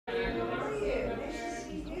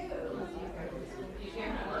you do.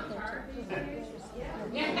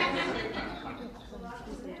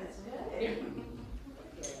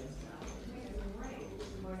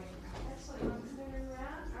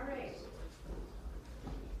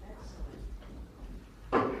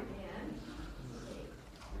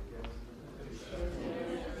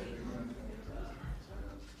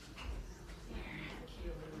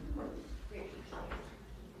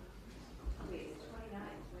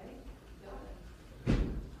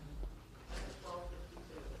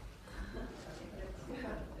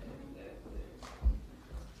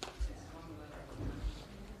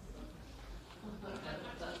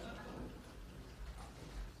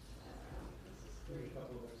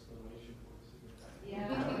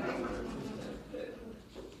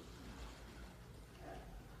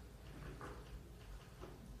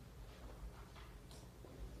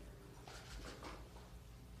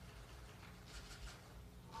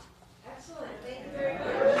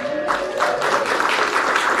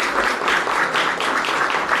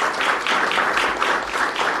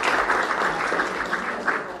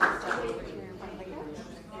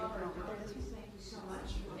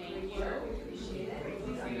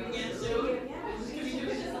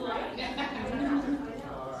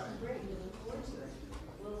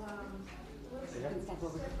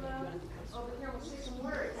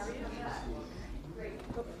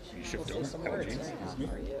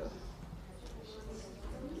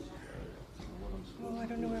 Oh, I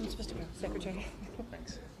don't know where I'm supposed to go. Secretary.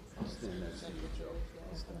 Thanks.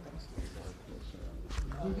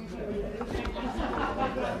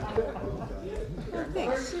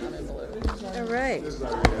 Thanks. All right.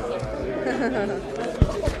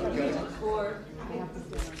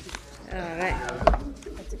 All right.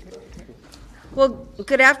 Well,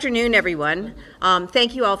 good afternoon, everyone.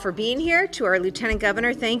 Thank you all for being here. To our Lieutenant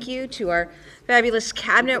Governor, thank you. To our fabulous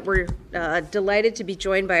cabinet, we're delighted to be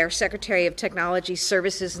joined by our Secretary of Technology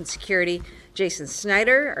Services and Security, Jason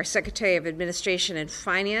Snyder, our Secretary of Administration and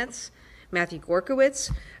Finance, Matthew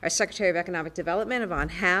Gorzkowicz, our Secretary of Economic Development, Yvonne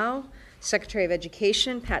Howe, Secretary of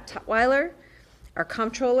Education, Pat Tutwiler, our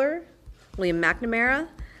Comptroller, William McNamara,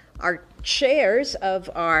 our chairs of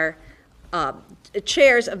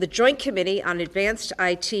the Joint Committee on Advanced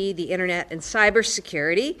IT, the Internet, and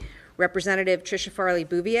Cybersecurity, Representative Tricia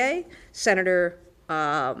Farley-Bouvier, Senator,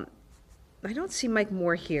 I don't see Mike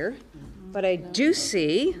Moore here, but I do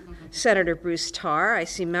see Senator Bruce Tarr. I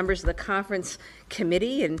see members of the Conference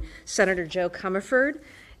Committee and Senator Joe Comerford,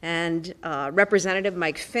 and Representative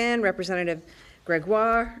Mike Finn, Representative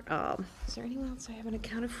Gregoire. Is there anyone else I haven't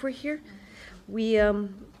accounted for here? We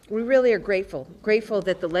really are grateful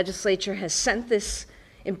that the legislature has sent this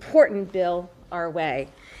important bill our way,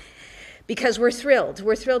 because we're thrilled.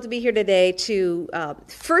 We're thrilled to be here today to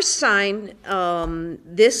first sign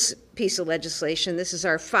this piece of legislation. This is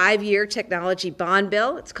our 5-year technology bond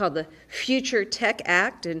bill. It's called the Future Tech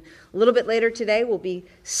Act, and a little bit later today we'll be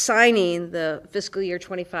signing the fiscal year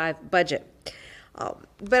 25 budget.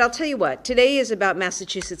 But I'll tell you what, today is about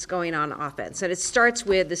Massachusetts going on offense, and it starts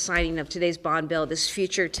with the signing of today's bond bill, this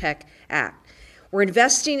Future Tech Act. We're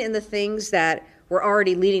investing in the things that we're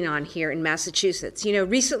already leading on here in Massachusetts. You know,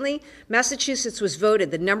 recently, Massachusetts was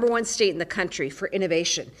voted the #1 state in the country for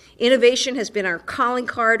innovation. Innovation has been our calling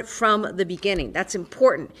card from the beginning. That's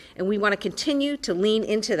important, and we want to continue to lean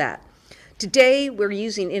into that. Today, we're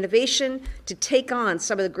using innovation to take on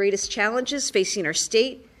some of the greatest challenges facing our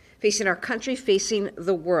state, facing our country, facing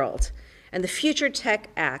the world. And the Future Tech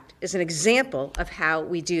Act is an example of how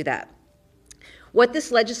we do that. What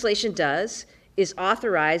this legislation does is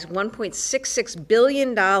authorize $1.66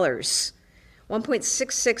 billion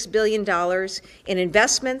in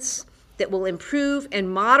investments that will improve and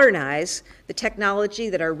modernize the technology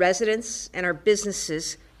that our residents and our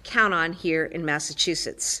businesses count on here in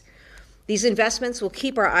Massachusetts. These investments will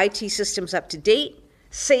keep our IT systems up to date,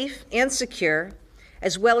 safe, and secure,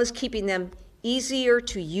 as well as keeping them easier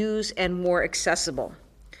to use and more accessible.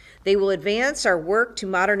 They will advance our work to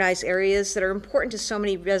modernize areas that are important to so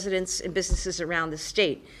many residents and businesses around the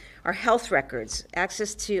state. Our health records,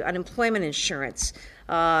 access to unemployment insurance,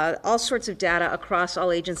 all sorts of data across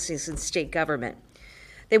all agencies in state government.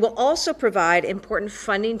 They will also provide important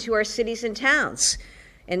funding to our cities and towns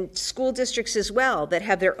and school districts as well that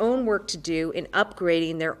have their own work to do in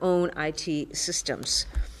upgrading their own IT systems.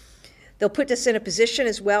 They'll put us in a position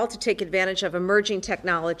as well to take advantage of emerging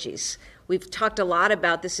technologies. We've talked a lot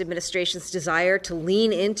about this administration's desire to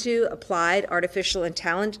lean into applied artificial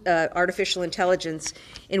intelligence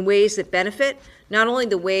in ways that benefit not only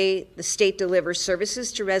the way the state delivers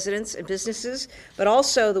services to residents and businesses, but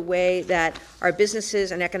also the way that our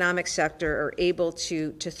businesses and economic sector are able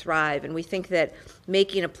to thrive. And we think that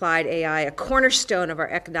making applied AI a cornerstone of our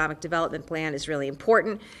economic development plan is really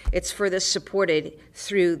important. It's further supported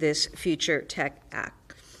through this Future Tech Act.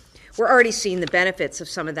 We're already seeing the benefits of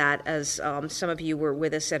some of that, as some of you were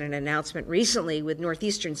with us at an announcement recently with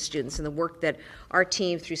Northeastern students and the work that our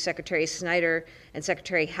team through Secretary Snyder and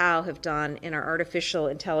Secretary Howe have done in our Artificial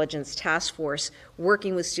Intelligence Task Force,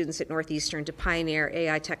 working with students at Northeastern to pioneer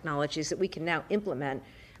AI technologies that we can now implement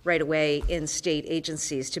right away in state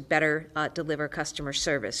agencies to better deliver customer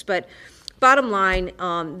service. But bottom line,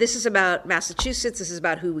 this is about Massachusetts, this is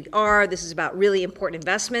about who we are, this is about really important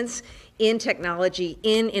investments in technology,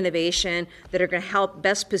 in innovation, that are going to help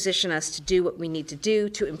best position us to do what we need to do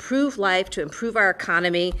to improve life, to improve our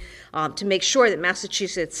economy, to make sure that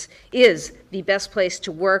Massachusetts is the best place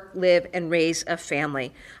to work, live, and raise a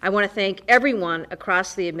family. I want to thank everyone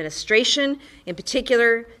across the administration, in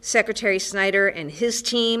particular Secretary Snyder and his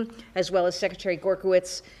team, as well as Secretary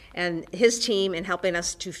Gorzkowicz and his team in helping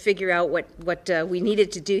us to figure out what we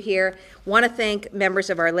needed to do here. Want to thank members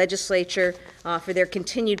of our legislature for their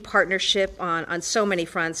continued partnership on so many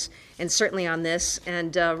fronts, and certainly on this,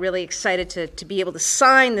 and really excited to be able to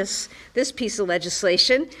sign this piece of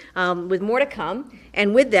legislation with more to come.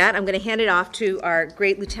 And with that, I'm going to hand it off to our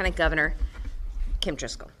great Lieutenant Governor, Kim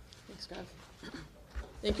Driscoll. Thanks, Gov.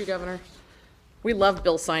 Thank you, Governor. We love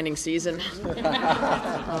bill signing season.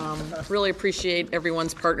 Really appreciate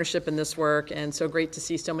everyone's partnership in this work, and so great to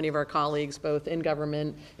see so many of our colleagues, both in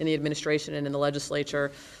government, in the administration, and in the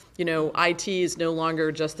legislature. You know, IT is no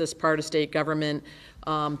longer just this part of state government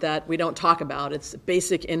that we don't talk about. It's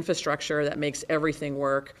basic infrastructure that makes everything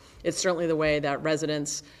work. It's certainly the way that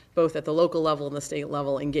residents, both at the local level and the state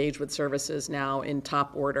level, engage with services now in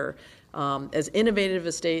top order. As innovative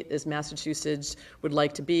a state as Massachusetts would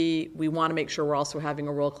like to be, we want to make sure we're also having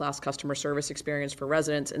a world-class customer service experience for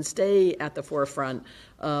residents and stay at the forefront.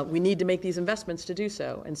 We need to make these investments to do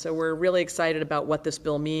so. And so we're really excited about what this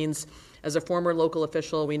bill means. As a former local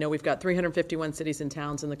official, we know we've got 351 cities and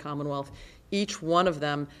towns in the Commonwealth. Each one of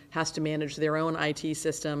them has to manage their own IT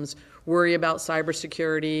systems, worry about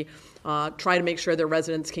cybersecurity, try to make sure their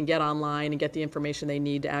residents can get online and get the information they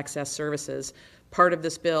need to access services. Part of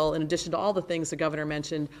this bill, in addition to all the things the governor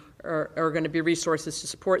mentioned, are going to be resources to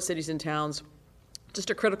support cities and towns. Just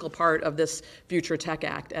a critical part of this Future Tech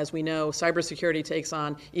Act. As we know, cybersecurity takes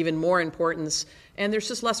on even more importance, and there's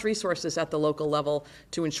just less resources at the local level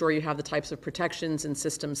to ensure you have the types of protections and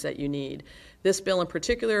systems that you need. This bill in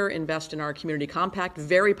particular invests in our Community Compact,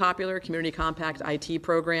 very popular Community Compact IT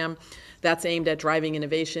program. That's aimed at driving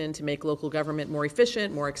innovation to make local government more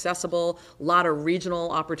efficient, more accessible. A lot of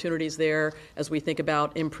regional opportunities there as we think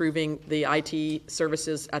about improving the IT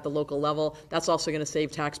services at the local level. That's also going to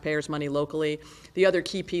save taxpayers money locally. The other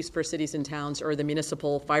key piece for cities and towns are the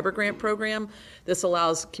municipal fiber grant program. This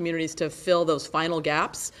allows communities to fill those final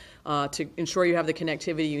gaps to ensure you have the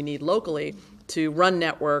connectivity you need locally to run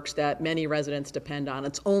networks that many residents depend on.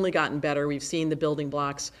 It's only gotten better. We've seen the building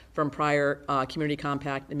blocks from prior Community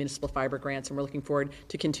Compact and municipal fiber grants, and we're looking forward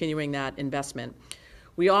to continuing that investment.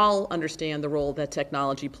 We all understand the role that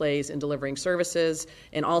technology plays in delivering services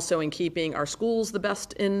and also in keeping our schools the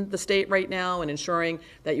best in the state right now and ensuring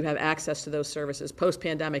that you have access to those services.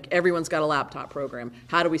 Post-pandemic, everyone's got a laptop program.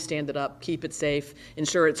 How do we stand it up, keep it safe,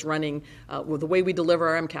 ensure it's running with the way we deliver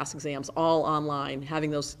our MCAS exams all online?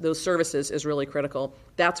 Having those services is really critical.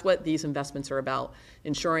 That's what these investments are about,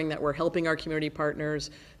 ensuring that we're helping our community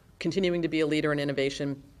partners, continuing to be a leader in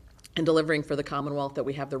innovation, and delivering for the Commonwealth that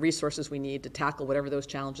we have the resources we need to tackle whatever those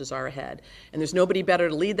challenges are ahead. And there's nobody better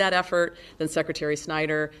to lead that effort than Secretary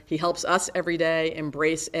Snyder. He helps us every day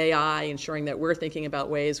embrace AI, ensuring that we're thinking about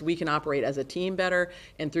ways we can operate as a team better.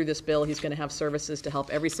 And through this bill, he's going to have services to help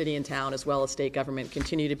every city and town, as well as state government,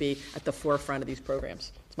 continue to be at the forefront of these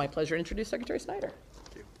programs. It's my pleasure to introduce Secretary Snyder.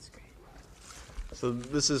 So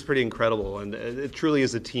this is pretty incredible, and it truly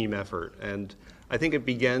is a team effort. And I think it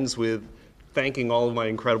begins with thanking all of my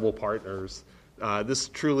incredible partners. This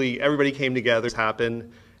truly, everybody came together, this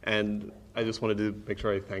happened, and I just wanted to make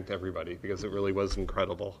sure I thanked everybody because it really was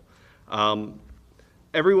incredible.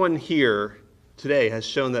 Everyone here today has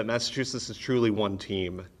shown that Massachusetts is truly one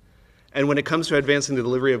team. And when it comes to advancing the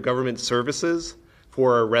delivery of government services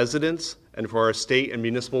for our residents and for our state and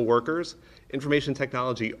municipal workers, information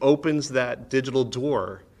technology opens that digital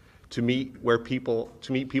door to meet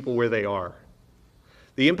people where they are.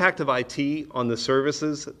 The impact of IT on the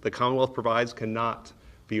services the Commonwealth provides cannot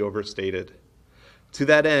be overstated. To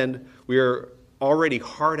that end, we are already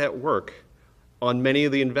hard at work on many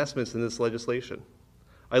of the investments in this legislation.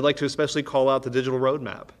 I'd like to especially call out the Digital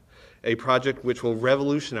Roadmap, a project which will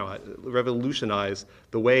revolutionize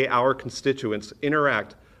the way our constituents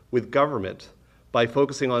interact with government by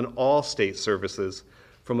focusing on all state services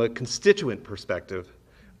from a constituent perspective,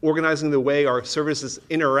 organizing the way our services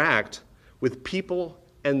interact with people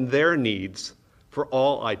and their needs for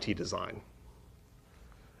all IT design.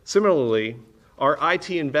 Similarly, our IT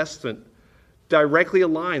investment directly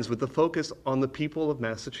aligns with the focus on the people of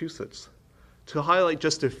Massachusetts. To highlight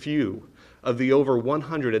just a few of the over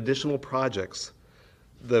 100 additional projects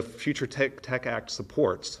the Future Tech Act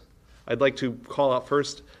supports, I'd like to call out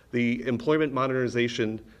first the Employment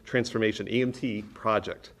Modernization Transformation, EMT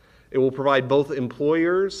project. It will provide both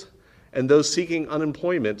employers and those seeking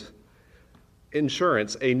unemployment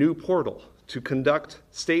insurance a new portal to conduct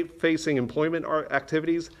state-facing employment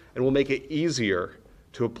activities and will make it easier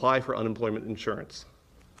to apply for unemployment insurance.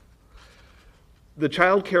 The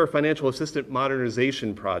Child Care Financial Assistance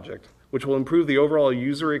Modernization Project, which will improve the overall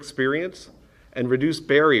user experience and reduce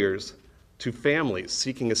barriers to families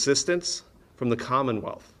seeking assistance from the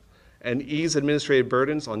Commonwealth and ease administrative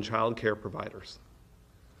burdens on child care providers.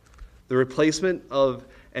 The replacement of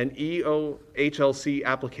an EOHLC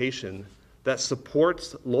application that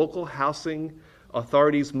supports local housing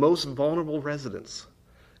authorities' most vulnerable residents,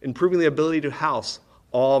 improving the ability to house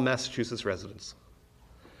all Massachusetts residents.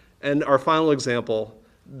 And our final example,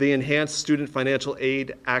 the Enhanced Student Financial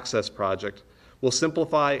Aid Access Project, will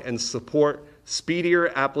simplify and support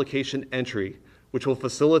speedier application entry, which will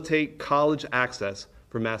facilitate college access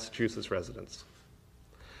for Massachusetts residents.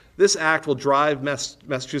 This act will drive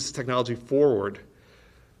Massachusetts technology forward,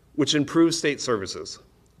 which improves state services.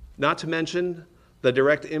 Not to mention the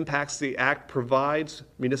direct impacts the act provides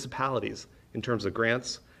municipalities in terms of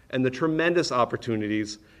grants and the tremendous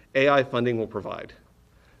opportunities AI funding will provide.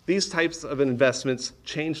 These types of investments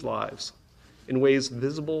change lives in ways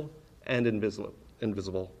visible and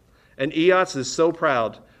invisible. And EOTS is so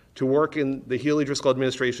proud to work in the Healey-Driscoll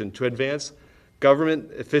administration to advance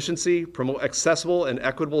government efficiency, promote accessible and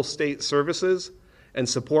equitable state services, and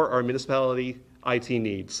support our municipality IT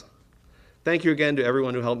needs. Thank you again to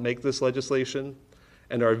everyone who helped make this legislation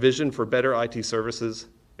and our vision for better IT services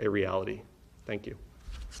a reality. Thank you.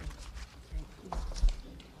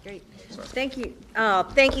 Great. Thank you.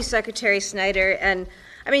 Thank you, Secretary Snyder. And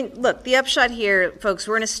I mean, look, the upshot here, folks,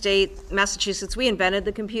 we're in a state, Massachusetts, we invented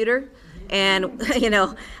the computer. And,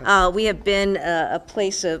 we have been a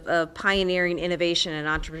place of pioneering innovation and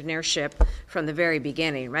entrepreneurship from the very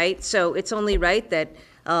beginning, right? So it's only right that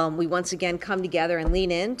we once again come together and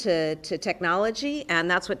lean into technology, and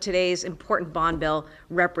that's what today's important bond bill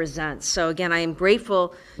represents. So again, I am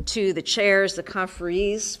grateful to the chairs, the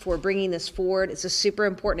conferees for bringing this forward. It's a super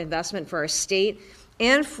important investment for our state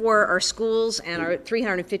and for our schools and our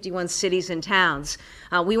 351 cities and towns.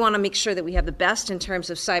 We want to make sure that we have the best in terms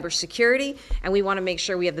of cybersecurity, and we want to make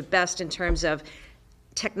sure we have the best in terms of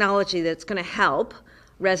technology that's going to help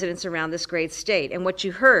residents around this great state. And what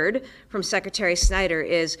you heard from Secretary Snyder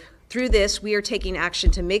is through this, we are taking action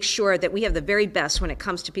to make sure that we have the very best when it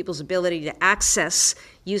comes to people's ability to access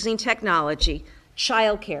using technology.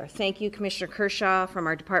 Childcare. Thank you, Commissioner Kershaw from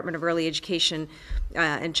our Department of Early Education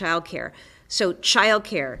and Childcare. So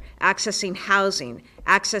childcare, accessing housing,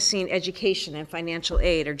 accessing education and financial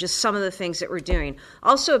aid are just some of the things that we're doing.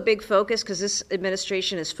 Also a big focus, because this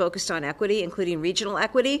administration is focused on equity, including regional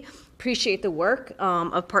equity. Appreciate the work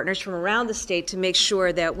of partners from around the state to make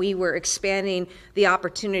sure that we were expanding the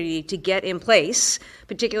opportunity to get in place,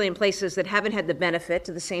 particularly in places that haven't had the benefit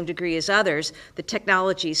to the same degree as others, the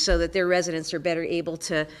technology so that their residents are better able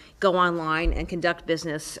to go online and conduct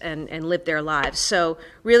business and live their lives. So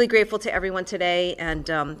really grateful to everyone today, and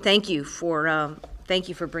thank you for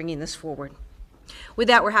bringing this forward. With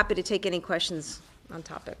that, we're happy to take any questions on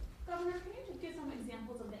topic. Governor, can you just give some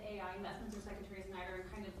examples of the AI investments or Secretary Snyder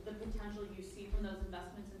and kind of the potential you see from those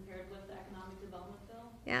investments and paired with the economic development bill?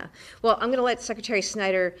 Yeah, well, I'm going to let Secretary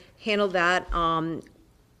Snyder handle that,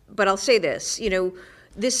 but I'll say this,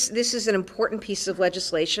 this is an important piece of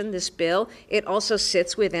legislation, this bill. It also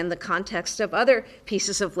sits within the context of other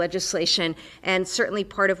pieces of legislation, and certainly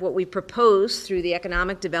part of what we propose through the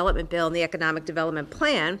Economic Development Bill and the Economic Development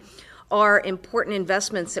Plan are important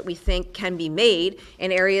investments that we think can be made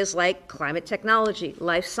in areas like climate technology,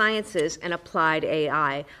 life sciences, and applied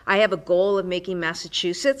AI. I have a goal of making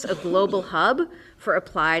Massachusetts a global hub for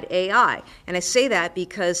applied AI. And I say that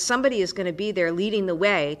because somebody is going to be there leading the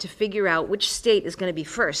way to figure out which state is going to be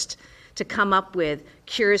first to come up with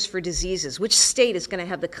cures for diseases? Which state is going to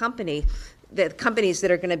have the companies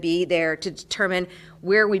that are going to be there to determine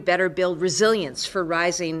where we better build resilience for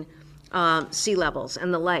rising sea levels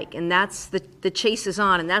and the like? And that's the chase is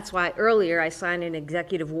on, and that's why earlier I signed an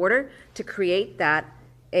executive order to create that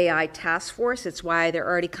AI task force. It's why they're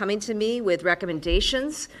already coming to me with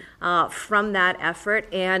recommendations from that effort,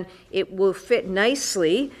 and it will fit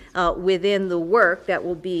nicely within the work that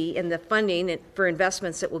will be in the funding for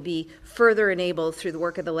investments that will be further enabled through the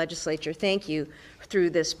work of the legislature. Thank you,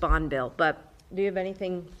 through this bond bill. But do you have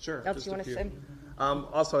anything else you want to say?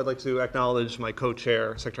 Also, I'd like to acknowledge my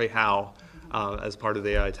co-chair, Secretary Howe, as part of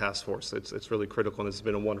the AI task force. It's really critical, and it's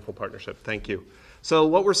been a wonderful partnership. Thank you. So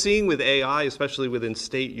what we're seeing with AI, especially within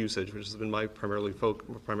state usage, which has been my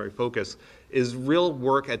primary focus, is real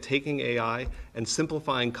work at taking AI and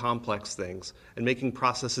simplifying complex things and making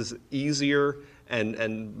processes easier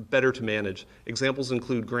and better to manage. Examples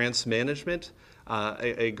include grants management.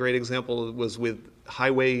 A great example was with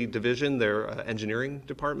Highway Division, their engineering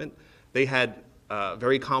department. They had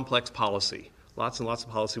very complex policy. Lots and lots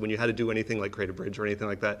of policy. When you had to do anything like create a bridge or anything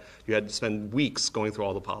like that, you had to spend weeks going through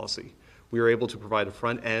all the policy. We were able to provide a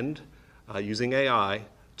front end using AI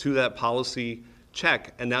to that policy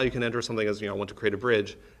check, and now you can enter something as, I want to create a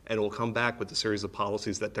bridge, and it will come back with a series of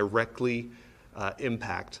policies that directly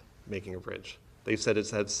impact making a bridge. They've said it's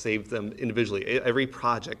had saved them individually, every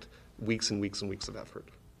project, weeks and weeks and weeks of effort.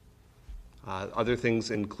 Other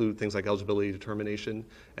things include things like eligibility determination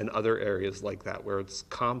and other areas like that, where it's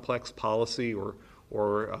complex policy or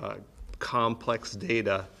complex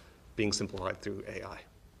data being simplified through AI.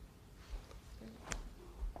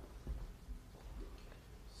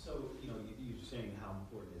 So, you're saying how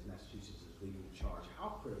important is Massachusetts is leading the charge.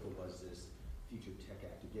 How critical was this Future Tech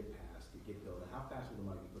Act to get passed, to get built, and how fast will the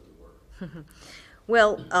money be put to work?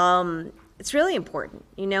 Well, it's really important.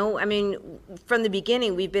 From the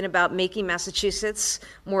beginning, we've been about making Massachusetts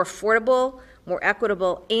more affordable, more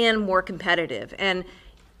equitable, and more competitive. And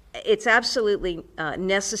it's absolutely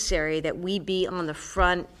necessary that we be on the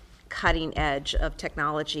front cutting edge of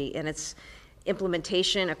technology and its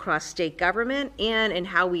implementation across state government and in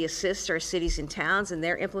how we assist our cities and towns in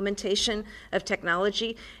their implementation of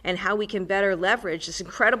technology, and how we can better leverage this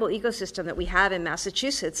incredible ecosystem that we have in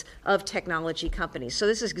Massachusetts of technology companies. So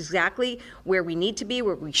this is exactly where we need to be,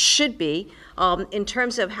 where we should be. In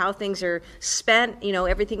terms of how things are spent,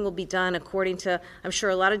 everything will be done according to, I'm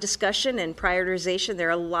sure, a lot of discussion and prioritization. There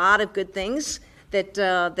are a lot of good things that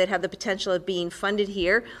have the potential of being funded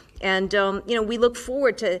here. And, we look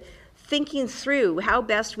forward to thinking through how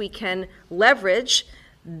best we can leverage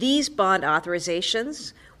these bond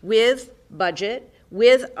authorizations with budget,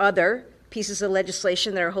 with other pieces of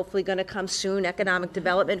legislation that are hopefully going to come soon, economic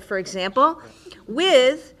development, for example,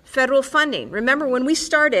 with federal funding. Remember, when we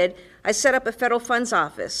started, I set up a federal funds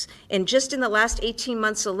office, and just in the last 18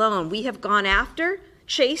 months alone, we have gone after,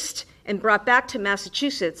 chased, and brought back to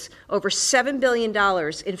Massachusetts over $7 billion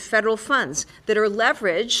in federal funds that are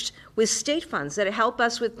leveraged with state funds that help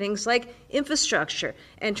us with things like infrastructure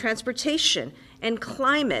and transportation and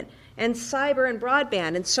climate and cyber and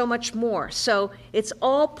broadband and so much more. So it's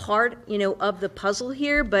all part, of the puzzle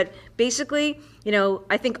here. But basically,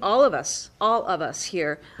 I think all of us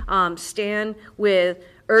here stand with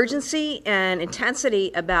urgency and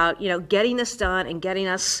intensity about, getting this done and getting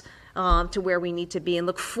us to where we need to be, and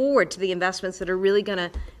look forward to the investments that are really going to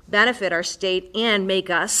benefit our state and make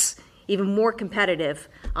us even more competitive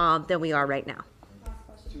than we are right now.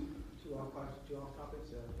 Two off topics.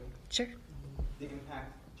 Sure. The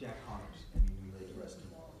impact Jack Connors, you relate the rest of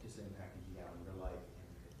them all, just the impact that he had on your life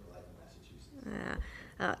and the life in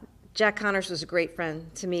Massachusetts. Jack Connors was a great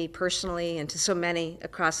friend to me personally and to so many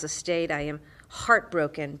across the state. I am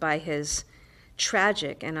heartbroken by his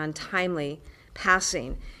tragic and untimely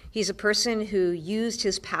passing. He's a person who used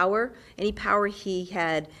his power, any power he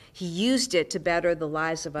had, he used it to better the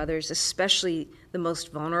lives of others, especially the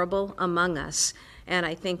most vulnerable among us. And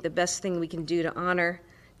I think the best thing we can do to honor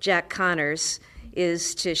Jack Connors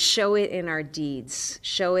is to show it in our deeds,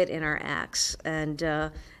 show it in our acts. And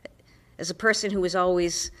as a person who was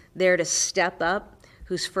always there to step up,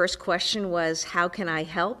 whose first question was, how can I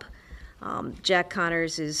help? Jack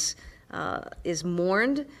Connors is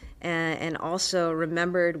mourned and also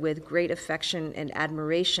remembered with great affection and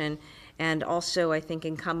admiration, and also I think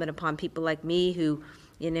incumbent upon people like me who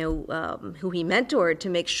he mentored to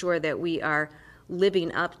make sure that we are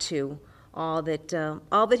living up to all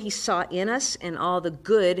that he saw in us and all the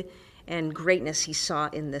good and greatness he saw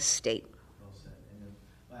in this state. Well said. And then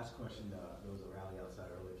last question, there was a rally outside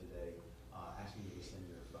earlier today asking you to send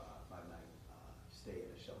your 5-night stay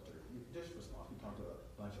at a shelter. Just response, we talked to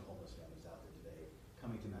a bunch of homeless families out there today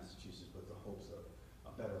coming to Massachusetts with the hopes of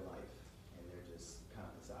a better life, and they're just kind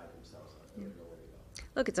of beside themselves. They don't know where to go.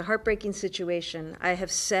 Look, it's a heartbreaking situation. I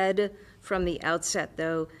have said from the outset,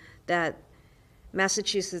 though, that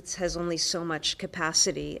Massachusetts has only so much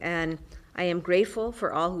capacity, and I am grateful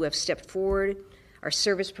for all who have stepped forward, our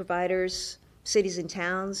service providers, cities and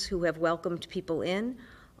towns who have welcomed people in,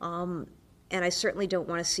 and I certainly don't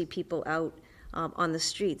want to see people out on the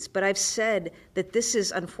streets. But I've said that this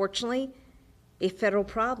is, unfortunately, a federal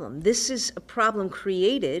problem. This is a problem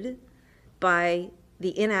created by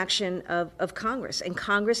the inaction of Congress, and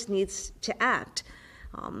Congress needs to act.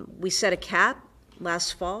 We set a cap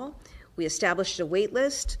last fall. We established a wait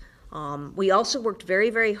list. We also worked very,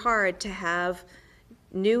 very hard to have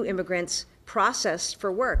new immigrants processed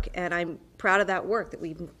for work, and I'm proud of that work, that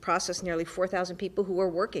we've processed nearly 4,000 people who are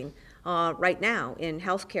working right now in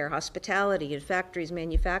healthcare, hospitality, in factories,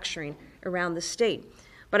 manufacturing around the state.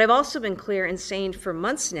 But I've also been clear and saying for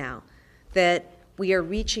months now that we are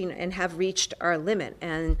reaching and have reached our limit.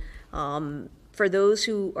 And for those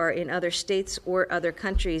who are in other states or other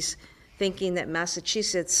countries thinking that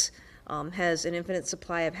Massachusetts has an infinite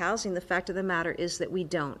supply of housing, the fact of the matter is that we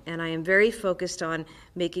don't. And I am very focused on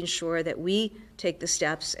making sure that we take the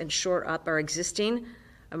steps and shore up our existing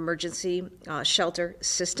emergency shelter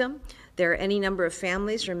system. There are any number of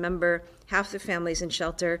families. Remember, half the families in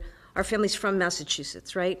shelter are families from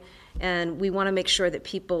Massachusetts, right? And we want to make sure that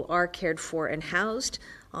people are cared for and housed.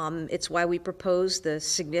 It's why we proposed the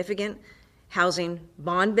significant housing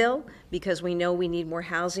bond bill, because we know we need more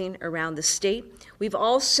housing around the state. We've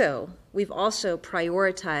also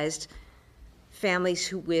prioritized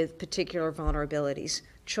families with particular vulnerabilities,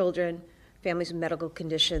 children, families with medical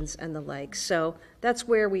conditions, and the like. So that's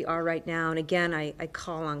where we are right now. And again, I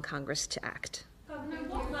call on Congress to act. Governor,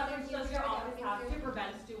 what leverage does your office have to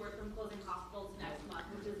prevent Stewart from closing hospitals next month,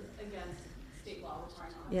 which is against state law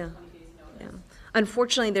requiring 120 days notice?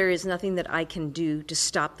 Unfortunately, there is nothing that I can do to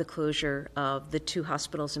stop the closure of the two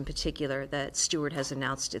hospitals in particular that Stewart has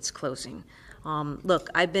announced it's closing. Look,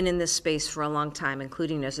 I've been in this space for a long time,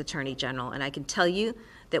 including as Attorney General, and I can tell you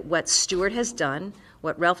that what Stewart has done,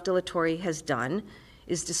 what Ralph De La Torre has done,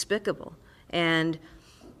 is despicable. And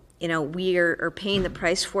we are paying the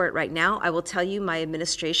price for it right now. I will tell you, my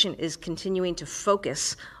administration is continuing to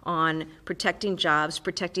focus on protecting jobs,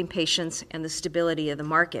 protecting patients, and the stability of the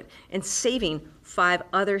market, and saving 5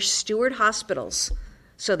 other Stewart hospitals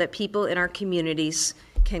so that people in our communities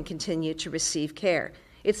can continue to receive care.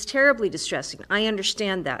 It's terribly distressing. I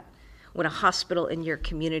understand that when a hospital in your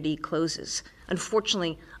community closes.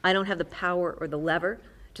 Unfortunately, I don't have the power or the lever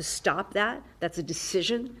to stop that. That's a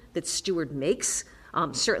decision that Stewart makes.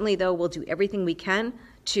 Certainly, though, we'll do everything we can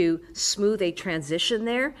to smooth a transition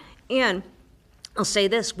there. And I'll say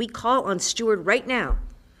this, we call on Stewart right now,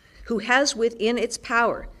 who has within its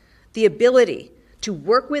power the ability to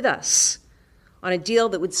work with us on a deal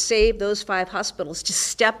that would save those 5 hospitals, to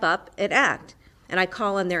step up and act. And I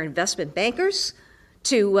call on their investment bankers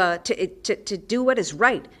to do what is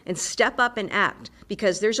right and step up and act,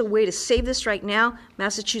 because there's a way to save this right now.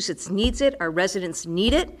 Massachusetts needs it. Our residents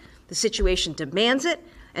need it. The situation demands it,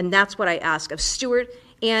 and that's what I ask of Stewart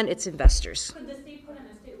and its investors. Could the state put in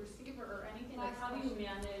a state receiver or anything? Like, how do you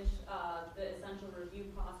manage the essential review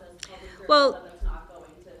process? Well, that's not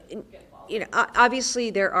going to get followed?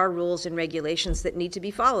 Obviously there are rules and regulations that need to be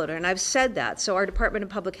followed, and I've said that. So our Department of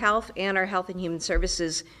Public Health and our Health and Human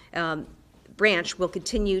Services branch will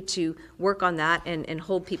continue to work on that and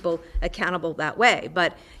hold people accountable that way.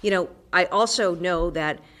 But I also know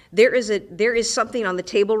that there is something on the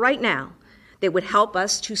table right now that would help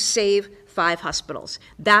us to save 5 hospitals.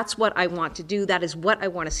 That's what I want to do. That is what I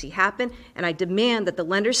want to see happen, and I demand that the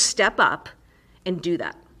lenders step up and do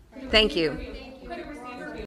that. Thank you.